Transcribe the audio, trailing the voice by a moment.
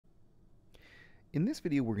In this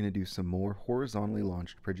video, we're going to do some more horizontally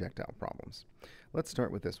launched projectile problems. Let's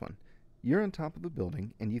start with this one. You're on top of a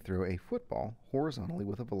building and you throw a football horizontally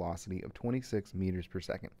with a velocity of 26 meters per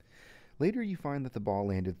second. Later, you find that the ball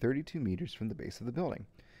landed 32 meters from the base of the building.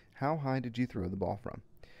 How high did you throw the ball from?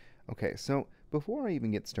 Okay, so before I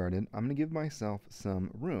even get started, I'm going to give myself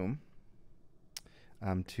some room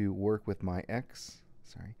to work with my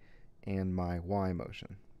and my y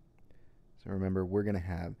motion. So remember, we're going to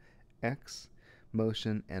have x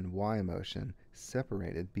motion and y motion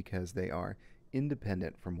separated because they are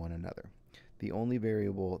independent from one another. The only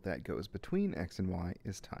variable that goes between x and y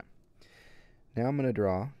is time. Now I'm going to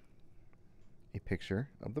draw a picture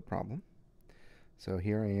of the problem. So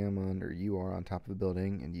here I am or you are on top of the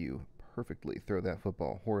building, and you perfectly throw that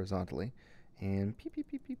football horizontally, and pew pew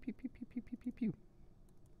pew pew pew pew pew pew pew pew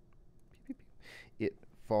pew. It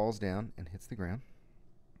falls down and hits the ground.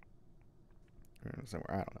 Or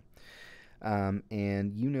somewhere, I don't know.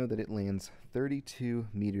 And you know that it lands 32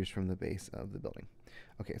 meters from the base of the building.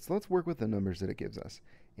 Okay, so let's work with the numbers that it gives us.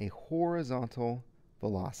 A horizontal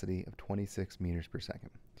velocity of 26 meters per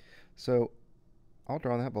second. So I'll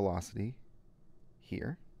draw that velocity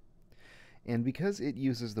here. And because it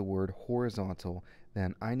uses the word horizontal,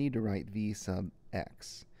 then I need to write v sub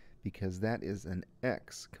x, because that is an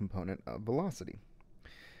x component of velocity.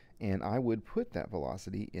 And I would put that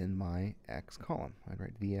velocity in my x column. I'd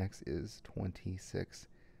write Vx is 26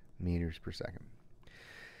 meters per second.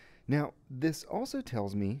 Now, this also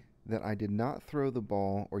tells me that I did not throw the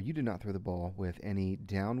ball, or you did not throw the ball, with any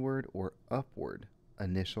downward or upward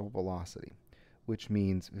initial velocity, which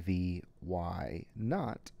means Vy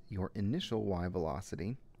naught, your initial y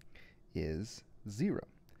velocity, is 0.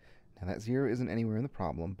 Now, that 0 isn't anywhere in the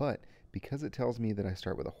problem, but because it tells me that I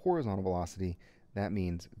start with a horizontal velocity, that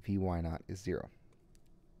means Vy naught is 0.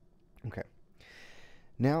 Okay.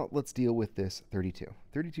 Now let's deal with this 32.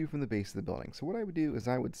 32 from the base of the building. So what I would do is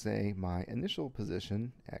I would say my initial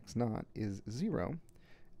position, x naught, is 0,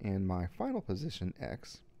 and my final position,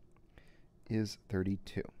 x, is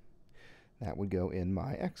 32. That would go in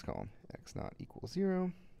my x column. X naught equals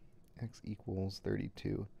 0, x equals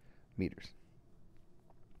 32 meters.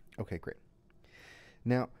 Okay, great.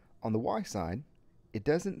 Now, on the y side, it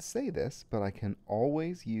doesn't say this, but I can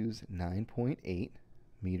always use 9.8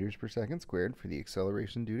 meters per second squared for the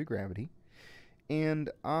acceleration due to gravity. And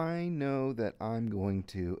I know that I'm going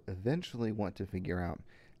to eventually want to figure out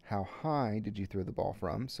how high did you throw the ball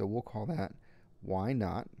from, so we'll call that y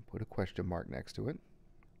naught, put a question mark next to it,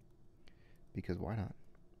 because why not?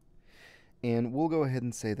 And we'll go ahead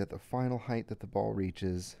and say that the final height that the ball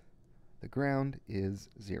reaches the ground is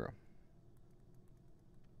 0.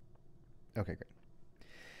 Okay, great.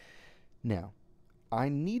 Now, I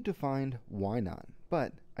need to find y naught,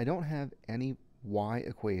 but I don't have any y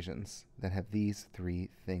equations that have these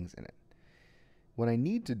three things in it. What I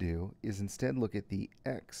need to do is instead look at the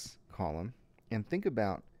x column and think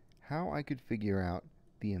about how I could figure out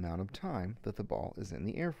the amount of time that the ball is in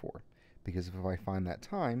the air for. Because if I find that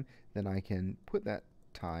time, then I can put that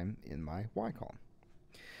time in my y column.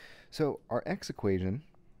 So our x equation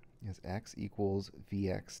is x equals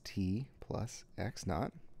vxt plus x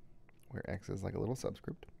naught, where x is like a little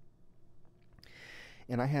subscript.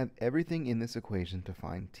 And I have everything in this equation to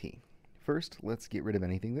find t. First, let's get rid of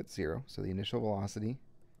anything that's 0. So the initial velocity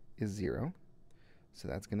is 0. So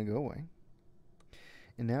that's going to go away.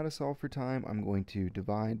 And now to solve for time, I'm going to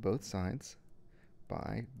divide both sides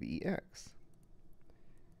by Vx.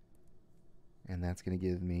 And that's going to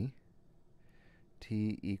give me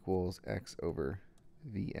t equals x over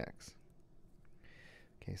Vx.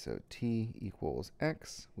 Okay, so t equals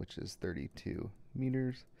x, which is 32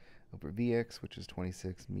 meters, over Vx, which is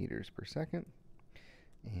 26 meters per second.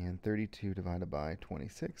 And 32 divided by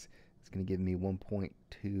 26 is going to give me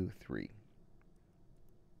 1.23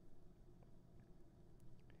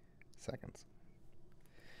 seconds.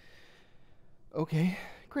 Okay,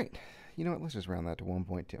 great. You know what? Let's just round that to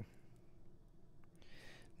 1.2.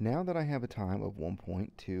 Now that I have a time of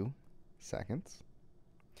 1.2 seconds,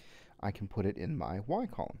 I can put it in my y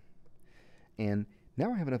column. And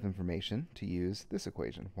now I have enough information to use this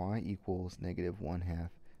equation. Y equals -1/2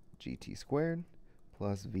 gt squared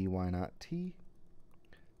plus Vy naught t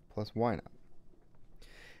plus y naught.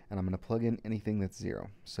 And I'm going to plug in anything that's 0.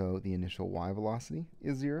 So the initial y velocity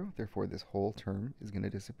is 0. Therefore, this whole term is going to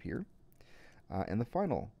disappear. And the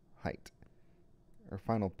final height, or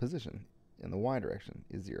final position in the y direction,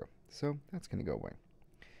 is 0. So that's going to go away.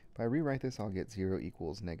 If I rewrite this, I'll get 0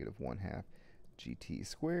 equals -1/2 gt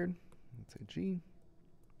squared, let's say g,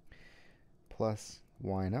 plus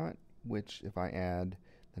y naught, which if I add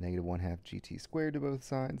the -1/2 gt squared to both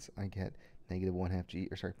sides, I get negative 1 half g,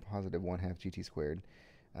 or sorry, positive 1 half gt squared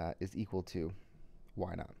is equal to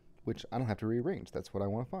y naught, which I don't have to rearrange. That's what I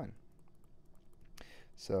want to find.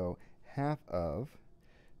 So half of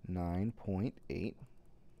 9.8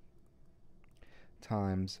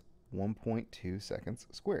 times 1.2 seconds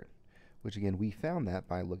squared, which again, we found that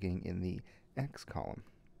by looking in the x column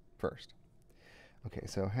first. Okay,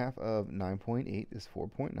 so half of 9.8 is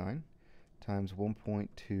 4.9 times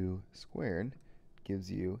 1.2 squared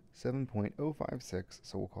gives you 7.056,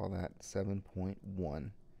 so we'll call that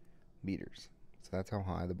 7.1 meters. So that's how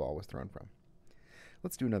high the ball was thrown from.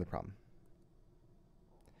 Let's do another problem.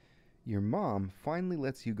 Your mom finally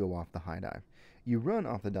lets you go off the high dive. You run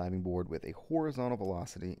off the diving board with a horizontal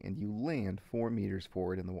velocity and you land 4 meters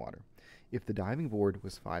forward in the water. If the diving board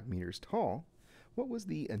was 5 meters tall, what was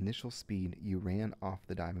the initial speed you ran off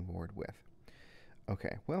the diving board with?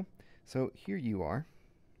 Okay, well, so here you are.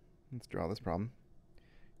 Let's draw this problem.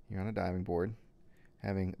 You're on a diving board,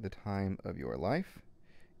 having the time of your life.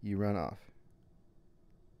 You run off.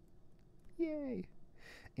 Yay!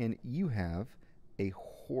 And you have a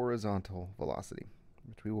horizontal velocity,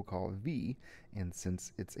 which we will call v, and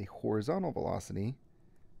since it's a horizontal velocity,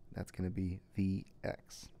 that's going to be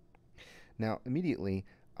vx. Now, immediately,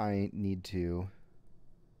 I need to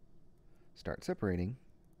start separating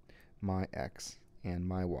my x and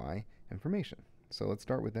my y information. So let's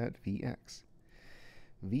start with that vx.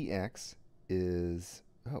 Vx is,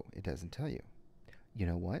 oh, it doesn't tell you. You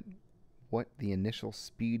know what? What the initial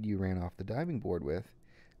speed you ran off the diving board with,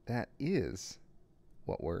 that is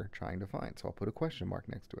what we're trying to find. So I'll put a question mark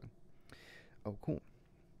next to it. Oh, cool.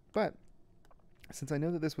 But since I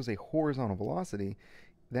know that this was a horizontal velocity,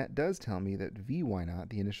 that does tell me that vy naught,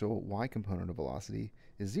 the initial y component of velocity,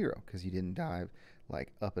 is 0 because you didn't dive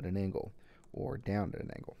like up at an angle or down at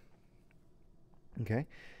an angle. Okay,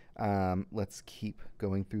 let's keep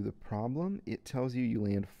going through the problem. It tells you you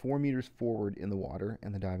land 4 meters forward in the water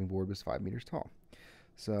and the diving board was 5 meters tall.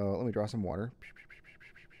 So let me draw some water.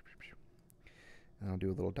 And I'll do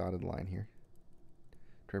a little dotted line here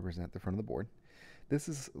to represent the front of the board. This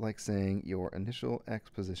is like saying your initial x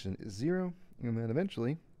position is 0, and then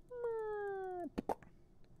eventually,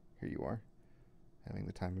 here you are, having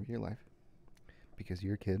the time of your life, because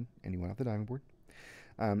you're a kid and you went off the diving board.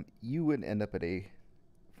 You would end up at a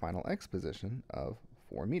final x position of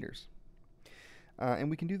 4 meters. And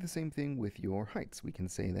we can do the same thing with your heights. We can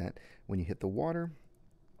say that when you hit the water,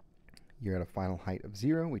 you're at a final height of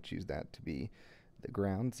 0. We choose that to be the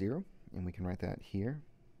ground, 0, and we can write that here.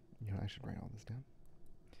 You know, I should write all this down.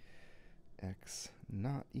 X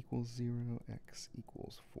naught equals 0, x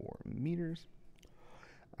equals 4 meters.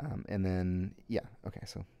 And then, yeah, okay,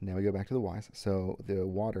 so now we go back to the y's. So the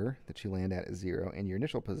water that you land at is 0, and your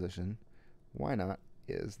initial position, y naught,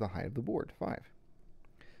 is the height of the board, 5.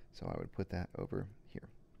 So I would put that over here,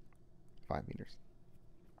 5 meters.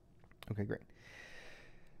 Okay, great.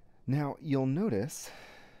 Now, you'll notice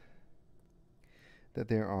that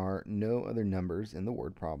there are no other numbers in the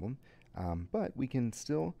word problem, but we can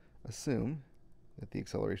still assume that the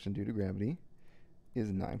acceleration due to gravity is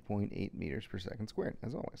 9.8 meters per second squared,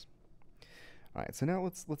 as always. All right, so now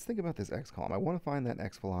let's think about this x column. I want to find that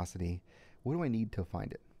x velocity. What do I need to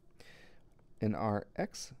find it? In our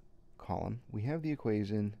x column, we have the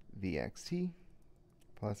equation vxt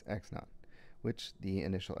plus x naught, which the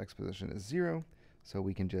initial x position is 0, so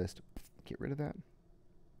we can just get rid of that.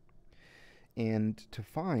 And to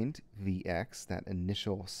find vx, that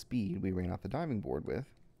initial speed we ran off the diving board with,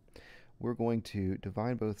 we're going to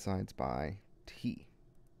divide both sides by t.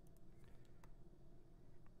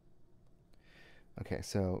 Okay,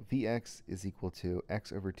 so vx is equal to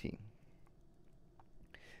x over t.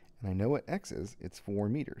 And I know what x is. It's 4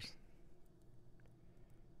 meters.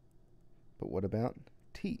 But what about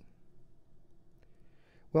t?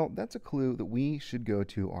 Well, that's a clue that we should go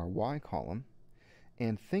to our y column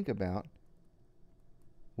and think about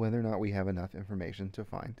whether or not we have enough information to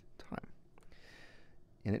find time.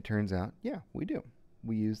 And it turns out, yeah, we do.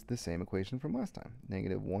 We used the same equation from last time.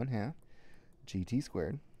 Negative 1 half gt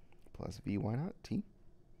squared plus vy naught t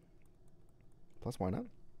plus y naught.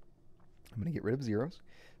 I'm going to get rid of zeros.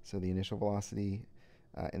 So the initial velocity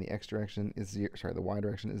in the x direction is 0, sorry, the y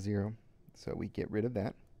direction is 0. So we get rid of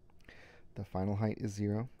that. The final height is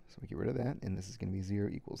 0, so we get rid of that. And this is going to be 0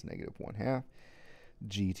 equals negative 1 half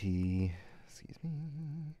gt, excuse me,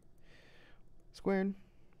 squared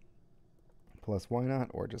plus y naught,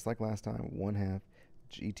 or just like last time, 1 half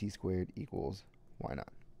gt squared equals y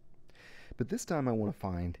naught. But this time I want to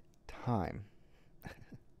find time,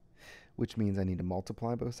 which means I need to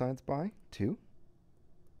multiply both sides by 2.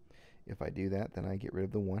 If I do that, then I get rid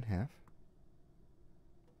of the 1 half.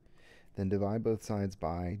 Then divide both sides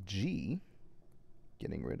by g,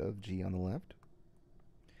 getting rid of g on the left.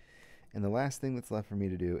 And the last thing that's left for me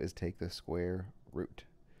to do is take the square root.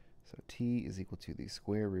 So t is equal to the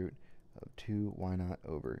square root of 2y0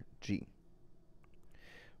 over g,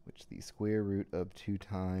 which the square root of 2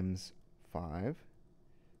 times 5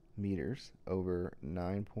 meters over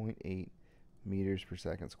 9.8 meters per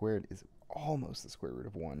second squared is almost the square root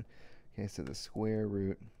of 1. Okay, so the square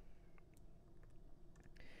root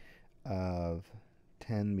of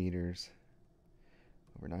 10 meters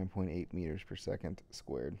over 9.8 meters per second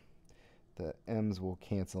squared. The m's will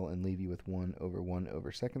cancel and leave you with 1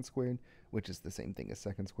 over second squared, which is the same thing as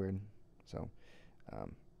second squared. So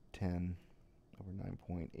 10 over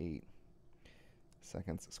 9.8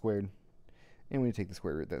 seconds squared. And when you take the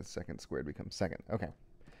square root, the second squared becomes second. Okay,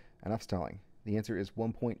 enough stalling. The answer is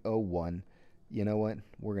 1.01. You know what?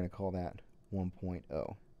 We're going to call that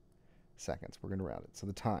 1.0 seconds. We're going to round it. So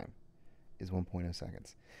the time is 1.0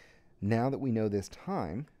 seconds. Now that we know this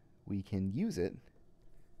time, we can use it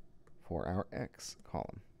for our x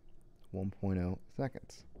column, 1.0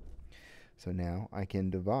 seconds. So now I can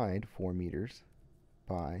divide 4 meters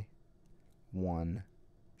by 1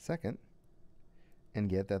 second and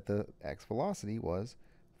get that the x velocity was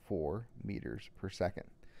 4 meters per second.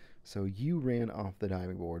 So you ran off the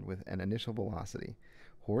diving board with an initial velocity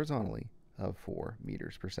horizontally of 4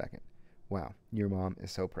 meters per second. Wow, your mom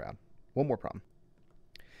is so proud. One more problem.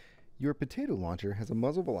 Your potato launcher has a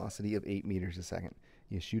muzzle velocity of 8 meters a second.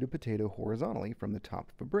 You shoot a potato horizontally from the top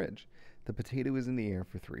of a bridge. The potato is in the air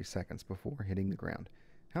for 3 seconds before hitting the ground.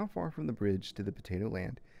 How far from the bridge did the potato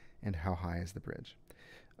land, and how high is the bridge?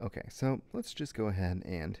 Okay, so let's just go ahead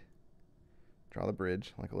and draw the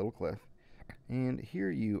bridge like a little cliff. And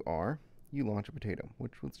here you are. You launch a potato,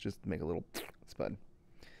 which let's just make a little spud.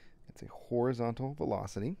 It's a horizontal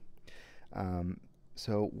velocity.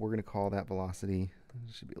 So we're going to call that velocity,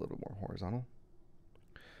 it should be a little bit more horizontal.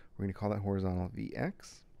 We're going to call that horizontal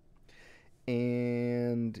Vx.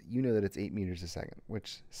 And you know that it's 8 meters a second,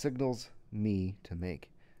 which signals me to make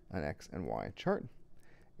an x and y chart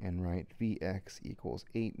and write Vx equals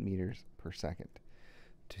 8 meters per second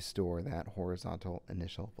to store that horizontal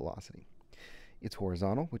initial velocity. It's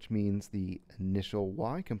horizontal, which means the initial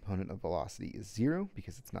y component of velocity is 0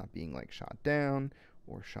 because it's not being like shot down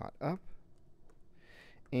or shot up.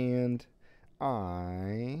 And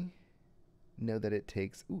I know that it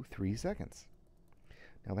takes 3 seconds.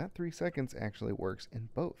 Now that 3 seconds actually works in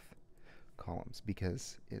both columns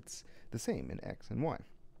because it's the same in x and y.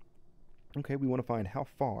 Okay, we want to find how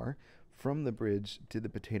far from the bridge did the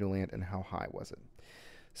potato land and how high was it.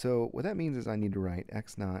 So what that means is I need to write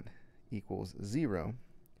x naught equals 0.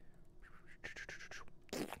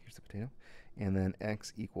 Here's the potato. And then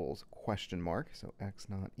x equals question mark. So x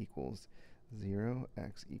naught equals 0,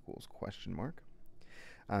 x equals question mark.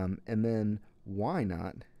 And then y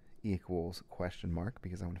naught equals question mark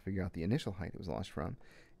because I want to figure out the initial height it was launched from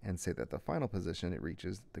and say that the final position it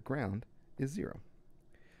reaches the ground is 0.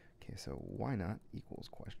 Okay, so y naught equals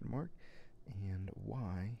question mark and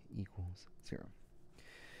y equals 0.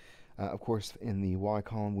 Of course, in the y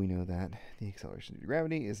column, we know that the acceleration due to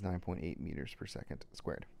gravity is 9.8 meters per second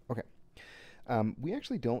squared. Okay. We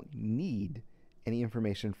actually don't need any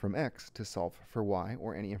information from x to solve for y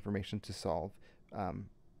or any information to solve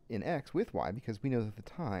in x with y because we know that the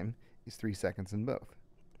time is 3 seconds in both.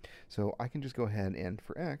 So I can just go ahead and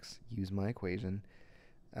for x use my equation.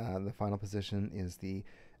 The final position is the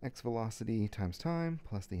x velocity times time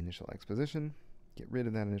plus the initial x position. Get rid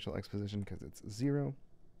of that initial x position because it's 0.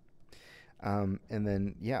 And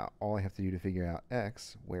then, yeah, all I have to do to figure out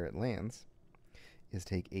x, where it lands, is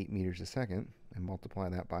take 8 meters a second and multiply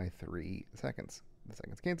that by 3 seconds. The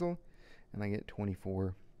seconds cancel, and I get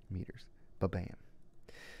 24 meters. Ba-bam.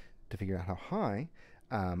 To figure out how high,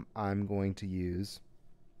 I'm going to use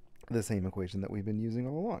the same equation that we've been using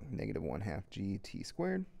all along. Negative 1/2 gt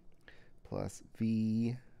squared plus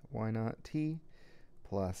v y naught t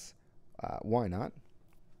plus y naught.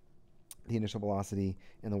 The initial velocity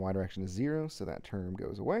in the y direction is 0, so that term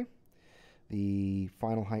goes away. The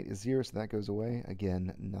final height is 0, so that goes away.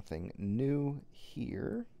 Again, nothing new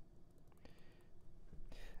here.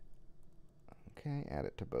 Okay, add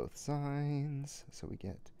it to both sides, so we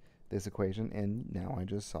get this equation, and now I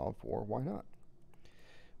just solve for y naught.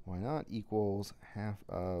 Y naught equals half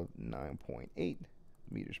of 9.8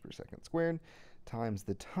 meters per second squared times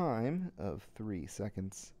the time of 3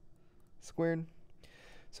 seconds squared.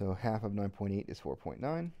 So half of 9.8 is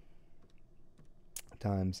 4.9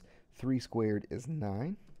 times 3 squared is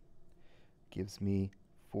 9. Gives me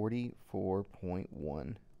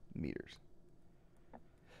 44.1 meters.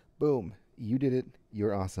 Boom. You did it.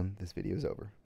 You're awesome. This video is over.